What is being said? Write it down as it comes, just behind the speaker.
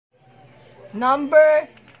Number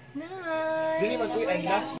 9.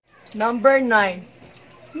 Number 9.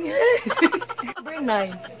 Number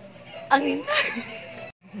 9. Ang ina.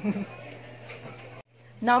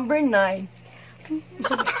 Number 9.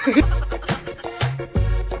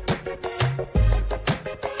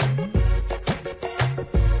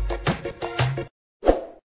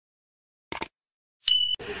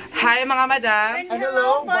 Hi mga madam! And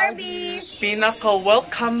hello, Barbies!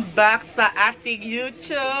 Welcome back sa ating YouTube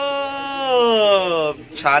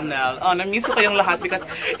channel. Oh, na-miss ko kayong lahat because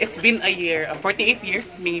it's been a year, 48 years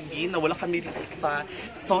maybe, na wala kami dito sa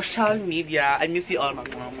social media. I miss you all,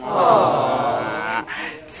 mga mama.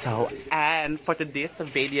 So, and for today's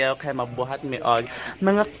video, kaya mabuhat mi og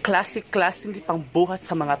mga classic pang buhat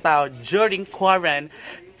sa mga tao during quarantine.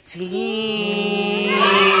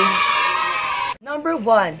 Number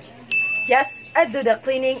 1. Yes, I do the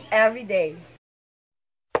cleaning every day.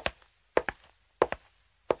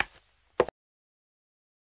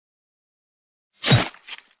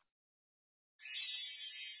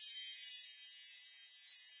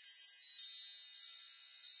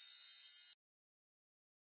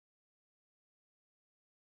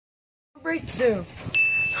 Number 2.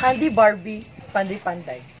 Handy Barbie,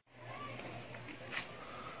 panday-panday.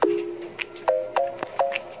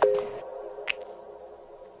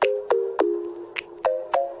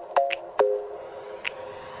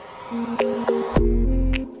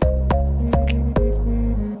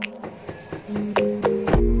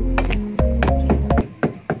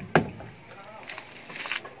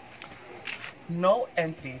 No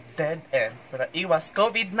entry, dead end, para iwas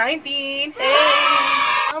COVID-19!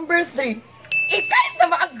 Number 3. Ikay na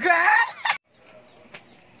mga girl!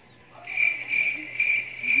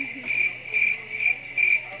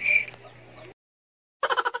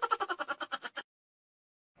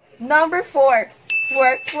 Number 4.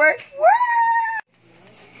 Work, work, work!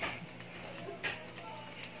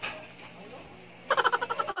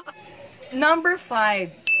 Number 5.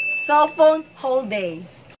 Cell phone whole day.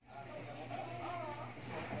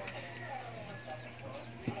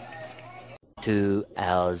 Two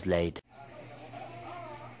hours later.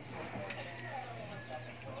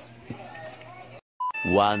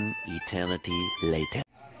 One eternity later.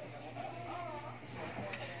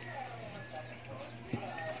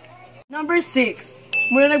 Number 6.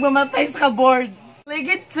 Muna nagmamatay sa board.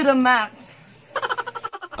 Ligid to the max.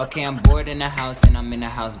 Okay, I'm bored in the house and I'm in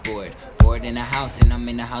the house bored. Bored in the house and I'm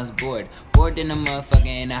in the house bored. Bored in the motherfucker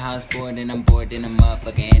in the house bored and I'm bored in the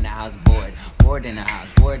motherfucker in the house bored. Bored in the house,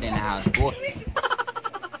 bored in the house, bored.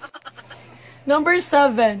 Number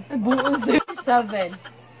 7. Buong 7.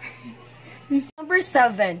 Number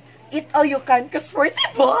 7. Eat all you can cause worth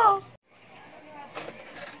it ba?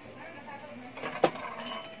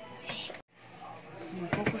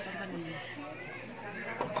 Focus ang kanina.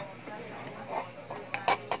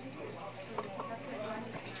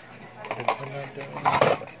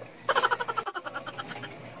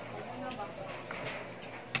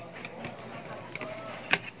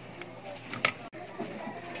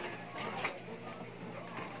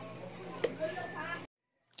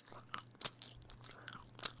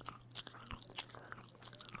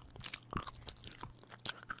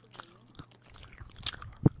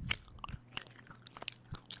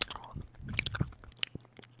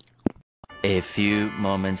 A few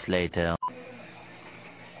moments later.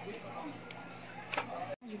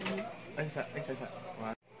 Isa.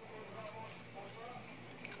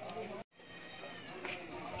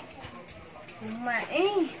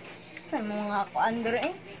 Saan mo nga ako under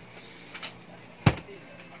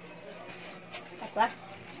Apa?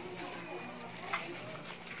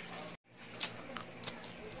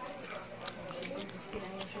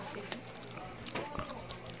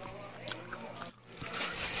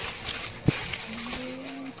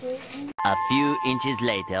 A few inches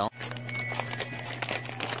later.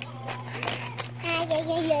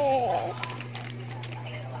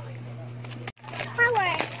 Power.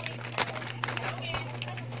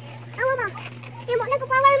 Mama. Imo na ko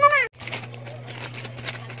power, mama.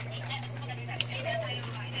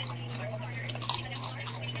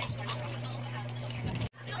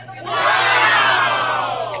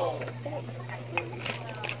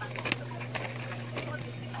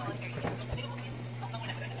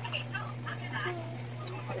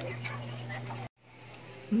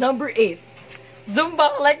 Number 8.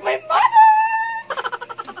 Zumba like my mother!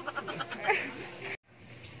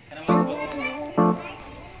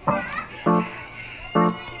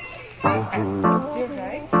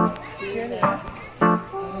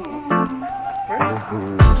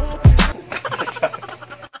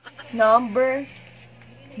 Number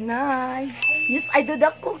 9. Yes, I do the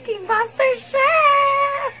Cooking Master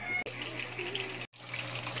Chef!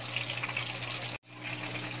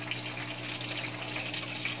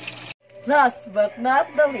 Last but not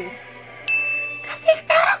the least, the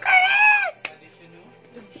TikTokers!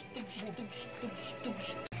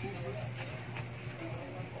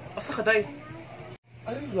 Asa ka, day?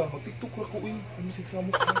 Ay, ra, mag-tiktok ra ko, uy. Ano sigsamo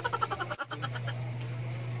ka?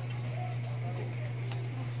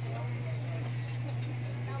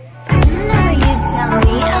 Whenever you tell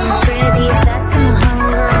me I'm pretty, that's when the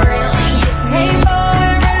hunger really hits. Hey boy,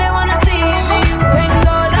 I really wanna see if you can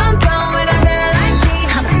go downtown with a girl like me.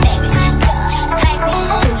 I'm a savage, classy,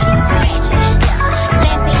 bougie, ratchet,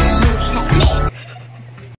 sassy, moody, next.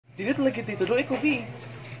 Dili talaga dito. Do ikaw, B.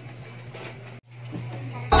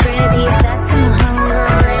 Pretty, that's when the hunger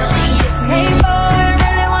really hits. Hey boy, I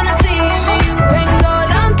really wanna see if you can go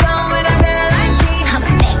downtown with a girl like me. I'm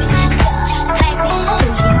a savage, classy,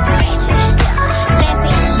 bougie, ratchet,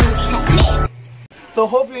 sassy, moody, next. So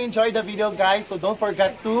hope you enjoyed the video, guys. So don't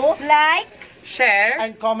forget to Like, Share.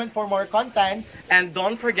 and comment for more content. And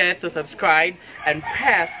don't forget to subscribe and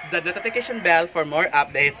press the notification bell for more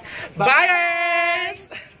updates. Bye. Bye,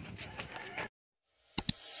 guys!